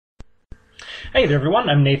Hey there everyone,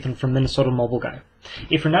 I'm Nathan from Minnesota Mobile Guy.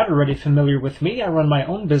 If you're not already familiar with me, I run my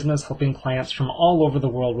own business helping clients from all over the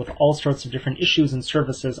world with all sorts of different issues and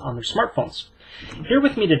services on their smartphones. Here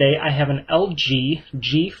with me today, I have an LG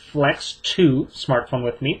G Flex 2 smartphone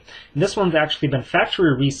with me. And this one's actually been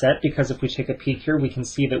factory reset because if we take a peek here, we can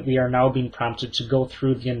see that we are now being prompted to go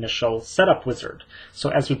through the initial setup wizard. So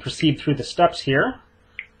as we proceed through the steps here,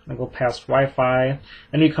 I'm going to go past Wi-Fi,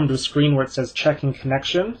 then we come to a screen where it says checking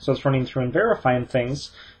connection, so it's running through and verifying things.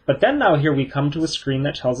 But then now here we come to a screen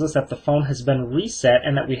that tells us that the phone has been reset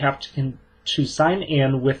and that we have to sign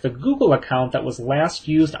in with the Google account that was last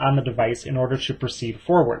used on the device in order to proceed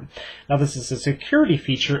forward. Now this is a security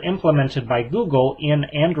feature implemented by Google in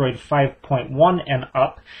Android 5.1 and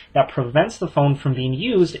up that prevents the phone from being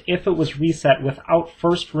used if it was reset without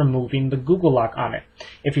first removing the Google lock on it.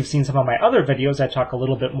 If you've seen some of my other videos, I talk a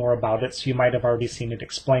little bit more about it, so you might have already seen it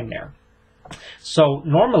explained there. So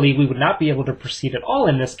normally we would not be able to proceed at all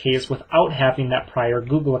in this case without having that prior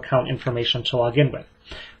Google account information to log in with.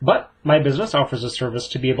 But my business offers a service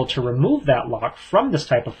to be able to remove that lock from this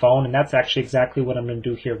type of phone, and that's actually exactly what I'm going to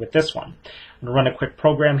do here with this one. I'm going to run a quick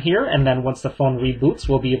program here, and then once the phone reboots,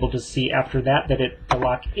 we'll be able to see after that that the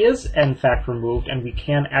lock is in fact removed and we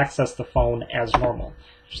can access the phone as normal.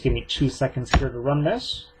 Just give me 2 seconds here to run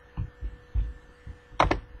this.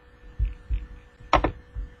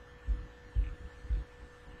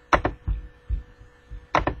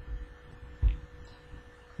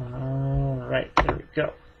 Alright, there we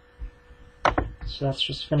go. So that's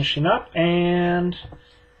just finishing up, and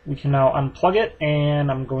we can now unplug it,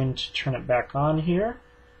 and I'm going to turn it back on here.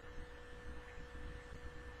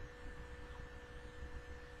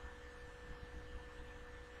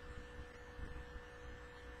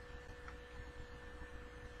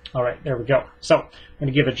 Alright, there we go. So I'm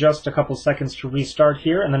going to give it just a couple seconds to restart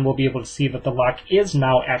here, and then we'll be able to see that the lock is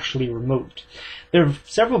now actually removed. There are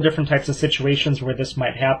several different types of situations where this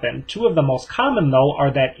might happen. Two of the most common, though,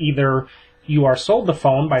 are that either you are sold the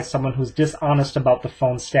phone by someone who's dishonest about the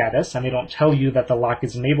phone status, and they don't tell you that the lock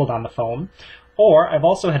is enabled on the phone, or I've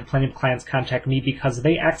also had plenty of clients contact me because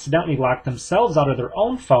they accidentally locked themselves out of their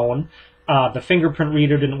own phone. The fingerprint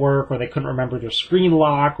reader didn't work, or they couldn't remember their screen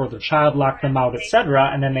lock, or their child locked them out, etc.,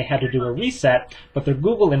 and then they had to do a reset, but their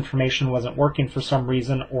Google information wasn't working for some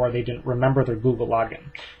reason, or they didn't remember their Google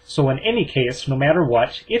login. So in any case, no matter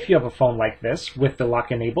what, if you have a phone like this with the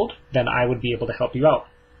lock enabled, then I would be able to help you out.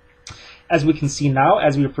 As we can see now,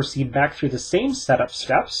 as we proceed back through the same setup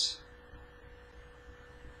steps,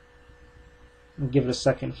 I'll give it a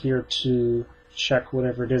second here to check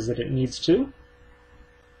whatever it is that it needs to.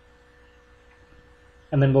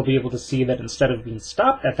 And then we'll be able to see that instead of being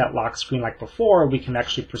stopped at that lock screen like before, we can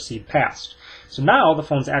actually proceed past. So now the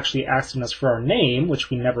phone's actually asking us for our name, which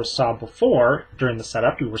we never saw before during the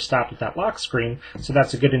setup. We were stopped at that lock screen, so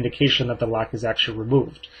that's a good indication that the lock is actually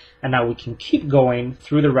removed. And now we can keep going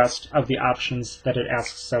through the rest of the options that it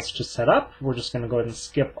asks us to set up. We're just going to go ahead and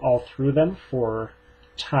skip all through them for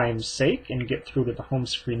time's sake and get through to the home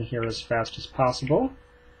screen here as fast as possible.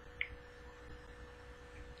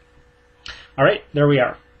 Alright, there we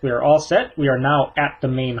are. We are all set. We are now at the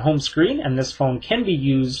main home screen, and this phone can be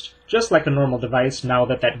used just like a normal device now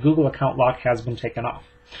that that Google account lock has been taken off.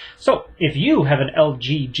 So, if you have an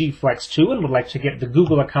LG G Flex 2 and would like to get the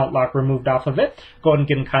Google account lock removed off of it, go ahead and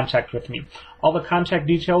get in contact with me. All the contact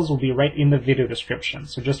details will be right in the video description,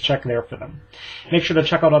 so just check there for them. Make sure to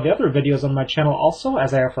check out all the other videos on my channel also,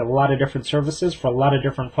 as I offer a lot of different services for a lot of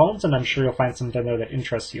different phones, and I'm sure you'll find something there that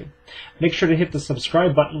interests you. Make sure to hit the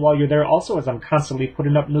subscribe button while you're there also, as I'm constantly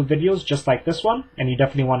putting up new videos just like this one, and you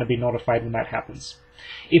definitely want to be notified when that happens.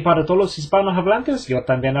 Y para todos los hispanohablantes, yo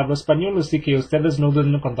también hablo español, así que ustedes no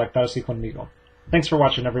duden en contactarse conmigo. Thanks for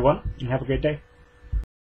watching, everyone, and have a great day.